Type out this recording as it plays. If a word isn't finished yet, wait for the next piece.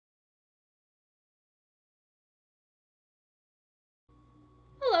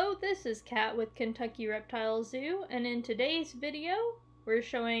Hello, this is Kat with Kentucky Reptile Zoo, and in today's video, we're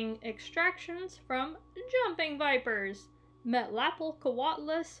showing extractions from jumping vipers,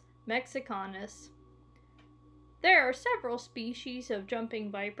 Metlapelcoatlus mexicanus. There are several species of jumping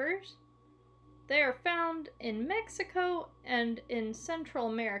vipers. They are found in Mexico and in Central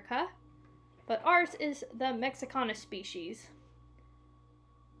America, but ours is the mexicanus species.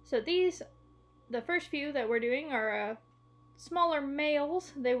 So the first few that we're doing are smaller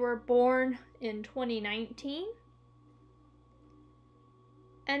males. They were born in 2019.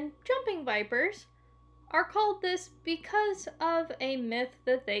 And jumping vipers are called this because of a myth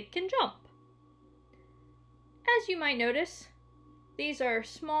that they can jump. As you might notice, these are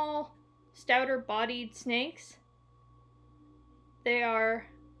small, stouter-bodied snakes. They are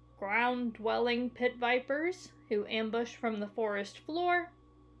ground-dwelling pit vipers who ambush from the forest floor.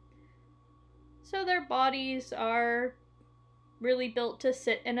 So their bodies are really built to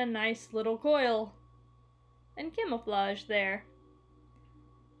sit in a nice little coil and camouflage there.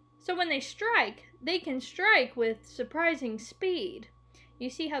 So when they can strike with surprising speed. You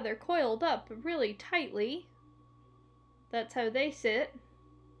see how they're coiled up really tightly. That's how they sit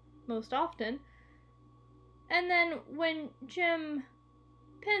most often. And then when Jim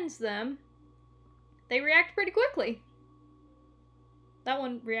pins them, they react pretty quickly. That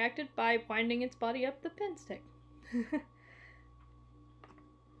one reacted by winding its body up the pin stick.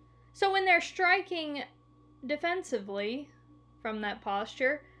 So when they're striking defensively from that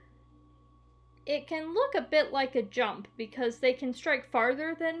posture, it can look a bit like a jump because they can strike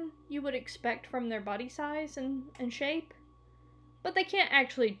farther than you would expect from their body size and shape. But they can't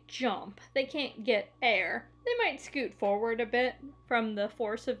actually jump. They can't get air. They might scoot forward a bit from the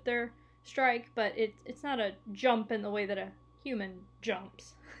force of their strike, but it's not a jump in the way that a human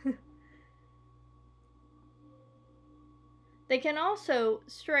jumps. They can also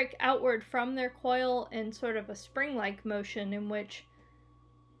strike outward from their coil in sort of a spring-like motion in which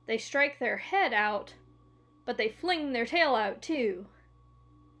they strike their head out, but they fling their tail out too.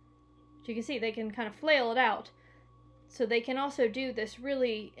 As you can see, they can kind of flail it out. So they can also do this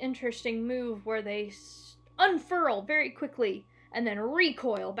really interesting move where they unfurl very quickly and then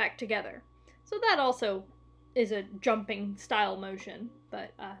recoil back together. So that also is a jumping style motion,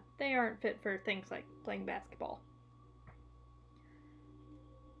 but they aren't fit for things like playing basketball.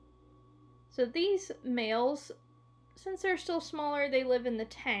 So these males, since they're still smaller, they live in the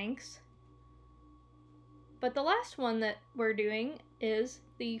tanks. But the last one that we're doing is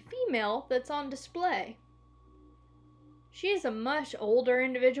the female that's on display. She is a much older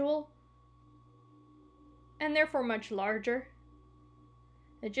individual, and therefore much larger.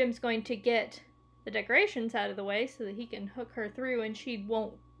 Jim's going to get the decorations out of the way so that he can hook her through and she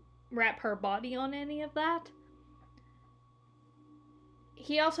won't wrap her body on any of that.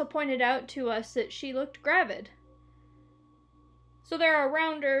 He also pointed out to us that she looked gravid. So they're a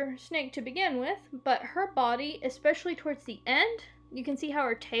rounder snake to begin with, but her body, especially towards the end, you can see how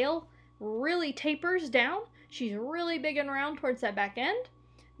her tail really tapers down. She's really big and round towards that back end.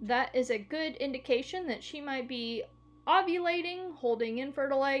 That is a good indication that she might be ovulating, holding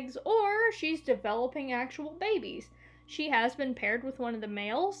infertile eggs, or she's developing actual babies. She has been paired with one of the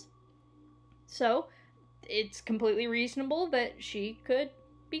males, so it's completely reasonable that she could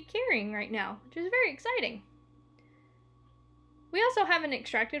be carrying right now, which is very exciting. We also haven't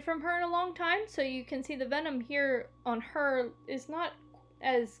extracted from her in a long time, so you can see the venom here on her is not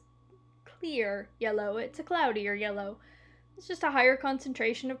as clear yellow. It's a cloudier yellow. It's just a higher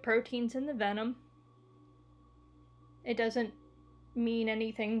concentration of proteins in the venom. It doesn't mean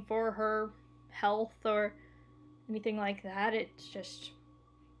anything for her health or anything like that. It's just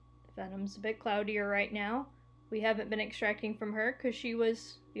the venom's a bit cloudier right now. We haven't been extracting from her because she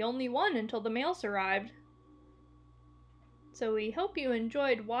was the only one until the males arrived. So we hope you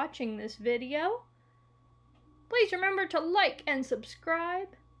enjoyed watching this video. Please remember to like and subscribe,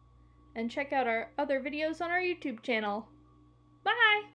 and check out our other videos on our YouTube channel. Bye!